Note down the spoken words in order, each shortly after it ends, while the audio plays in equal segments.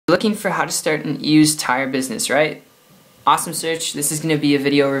Looking for how to start an used tire business, right? Awesome search. This is going to be a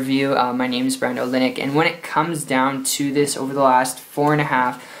video review. My name is Brando Linick, and when it comes down to this, over the last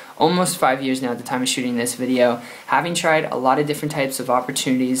 4.5, almost 5 years now at the time of shooting this video, having tried a lot of different types of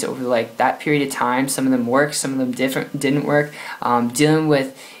opportunities over like that period of time, some of them worked, some of them didn't work, dealing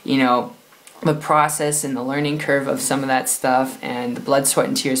with, the process and the learning curve of some of that stuff and the blood, sweat,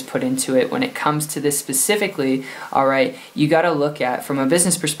 and tears put into it. When it comes to this specifically, alright, you got to look at, from a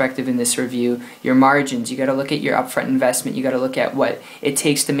business perspective in this review, your margins. You got to look at your upfront investment. You got to look at what it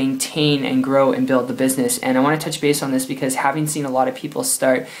takes to maintain and grow and build the business. And I want to touch base on this because having seen a lot of people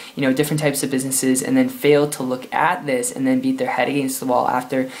start, different types of businesses and then fail to look at this and then beat their head against the wall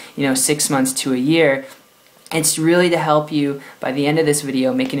after, 6 months to a year, it's really to help you, by the end of this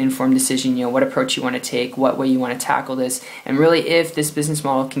video, make an informed decision, what approach you want to take, what way you want to tackle this, and really if this business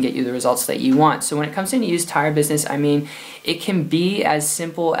model can get you the results that you want. So when it comes to a used tire business, it can be as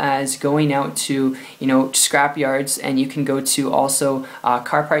simple as going out to, scrap yards, and you can go to also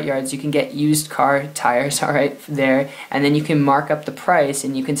car part yards. You can get used car tires, alright, there, and then you can mark up the price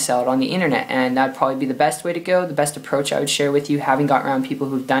and you can sell it on the internet, and that'd probably be the best way to go, the best approach I would share with you, having got around people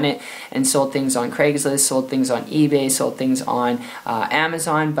who've done it and sold things on Craigslist, sold things on eBay, sold things on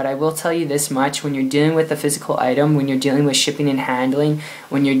Amazon. But I will tell you this much: when you're dealing with a physical item, when you're dealing with shipping and handling,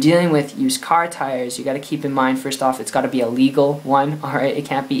 when you're dealing with used car tires, you got to keep in mind, first off, it's got to be a legal one, alright? It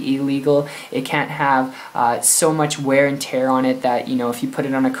can't be illegal. It can't have so much wear and tear on it that, if you put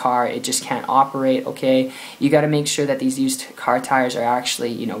it on a car, it just can't operate, okay? You got to make sure that these used car tires are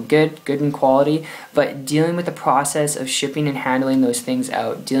actually, good in quality. But dealing with the process of shipping and handling those things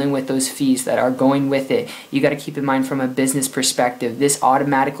out, dealing with those fees that are going with it, you got to keep in mind from a business perspective, this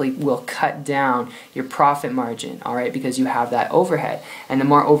automatically will cut down your profit margin, alright, because you have that overhead. And the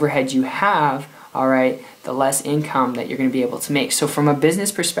more overhead you have, alright, the less income that you're going to be able to make. So from a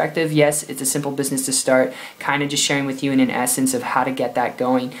business perspective, yes, it's a simple business to start, kind of just sharing with you in an essence of how to get that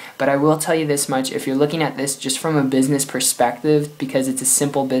going. But I will tell you this much: if you're looking at this just from a business perspective, because it's a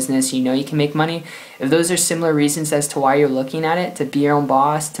simple business, you can make money, if those are similar reasons as to why you're looking at it, to be your own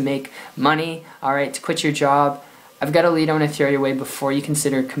boss, to make money, alright, to quit your job, I've got a lead I want to throw your way before you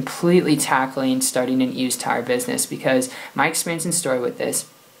consider completely tackling starting an used tire business, because my experience and story with this,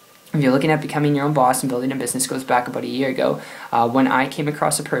 if you're looking at becoming your own boss and building a business, goes back about a year ago when I came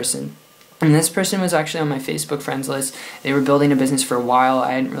across a person. And this person was actually on my Facebook friends list. They were building a business for a while.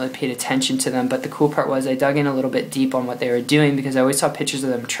 I hadn't really paid attention to them, but the cool part was I dug in a little bit deep on what they were doing, because I always saw pictures of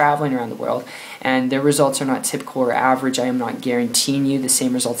them traveling around the world, and their results are not typical or average. I am not guaranteeing you the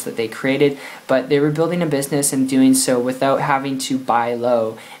same results that they created, but they were building a business and doing so without having to buy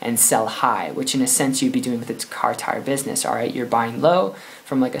low and sell high, which in a sense you'd be doing with its car tire business, alright? You're buying low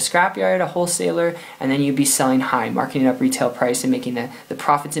from like a scrapyard, a wholesaler, and then you'd be selling high, marking it up retail price and making the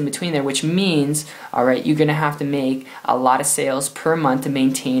profits in between there, which means, alright, you're going to have to make a lot of sales per month to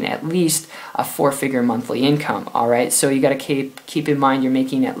maintain at least a 4-figure monthly income, alright? So you got to keep in mind you're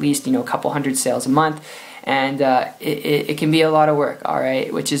making at least, a couple hundred sales a month, and it can be a lot of work,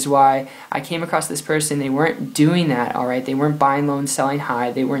 alright, which is why I came across this person. They weren't doing that, alright, they weren't buying low and selling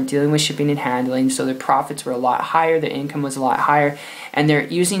high, they weren't dealing with shipping and handling, so their profits were a lot higher, their income was a lot higher, and they're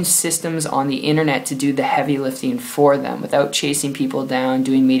using systems on the internet to do the heavy lifting for them without chasing people down,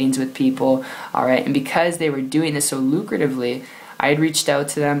 doing meetings with people, alright, and because they were doing this so lucratively, I had reached out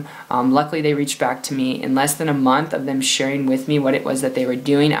to them. Luckily, they reached back to me. In less than a month of them sharing with me what it was that they were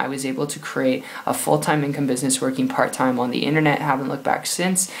doing, I was able to create a full-time income business working part-time on the internet. Haven't looked back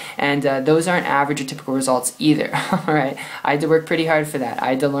since. And those aren't average or typical results either. All right, I had to work pretty hard for that. I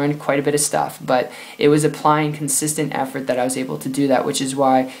had to learn quite a bit of stuff, but it was applying consistent effort that I was able to do that, which is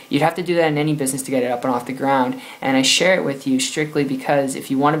why you'd have to do that in any business to get it up and off the ground. And I share it with you strictly because if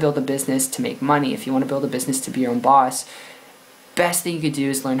you want to build a business to make money, if you want to build a business to be your own boss, best thing you could do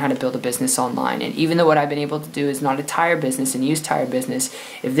is learn how to build a business online. And even though what I've been able to do is not a tire business and used tire business,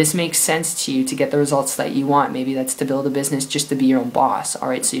 if this makes sense to you to get the results that you want, maybe that's to build a business just to be your own boss,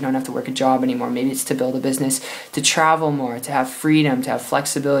 alright, so you don't have to work a job anymore. Maybe it's to build a business to travel more, to have freedom, to have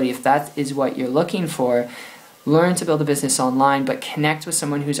flexibility. If that is what you're looking for, learn to build a business online, but connect with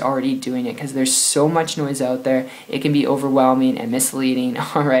someone who's already doing it, because there's so much noise out there. It can be overwhelming and misleading,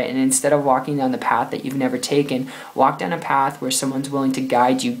 alright, and instead of walking down the path that you've never taken, walk down a path where someone's willing to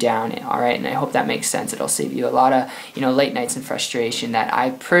guide you down it, alright, and I hope that makes sense. It'll save you a lot of, late nights and frustration that I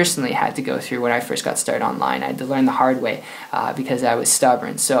personally had to go through when I first got started online. I had to learn the hard way because I was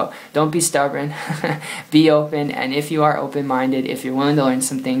stubborn. So don't be stubborn, be open, and if you are open-minded, if you're willing to learn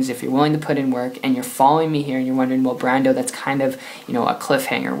some things, if you're willing to put in work, and you're following me here and you're wondering, well, Brando, that's kind of, a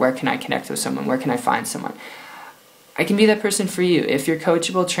cliffhanger. Where can I connect with someone? Where can I find someone? I can be that person for you. If you're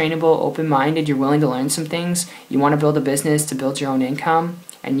coachable, trainable, open-minded, you're willing to learn some things, you want to build a business to build your own income,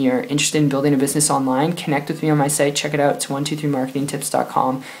 and you're interested in building a business online, connect with me on my site. Check it out. It's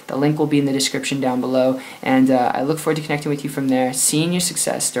 123marketingtips.com. The link will be in the description down below. And I look forward to connecting with you from there, seeing your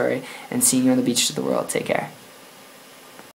success story, and seeing you on the beaches of the world. Take care.